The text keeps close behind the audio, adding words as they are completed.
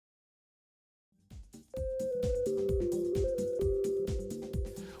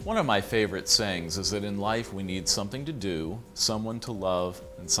One of my favorite sayings is that in life we need something to do, someone to love,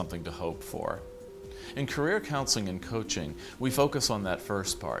 and something to hope for. In career counseling and coaching, we focus on that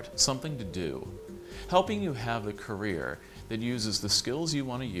first part, something to do, helping you have a career that uses the skills you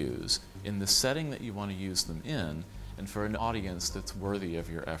want to use in the setting that you want to use them in, and for an audience that's worthy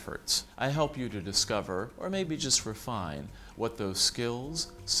of your efforts. I help you to discover, or maybe just refine, what those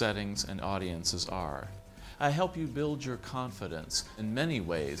skills, settings, and audiences are. I help you build your confidence in many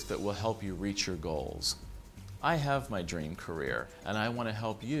ways that will help you reach your goals. I have my dream career, and I want to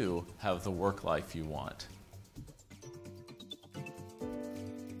help you have the work life you want.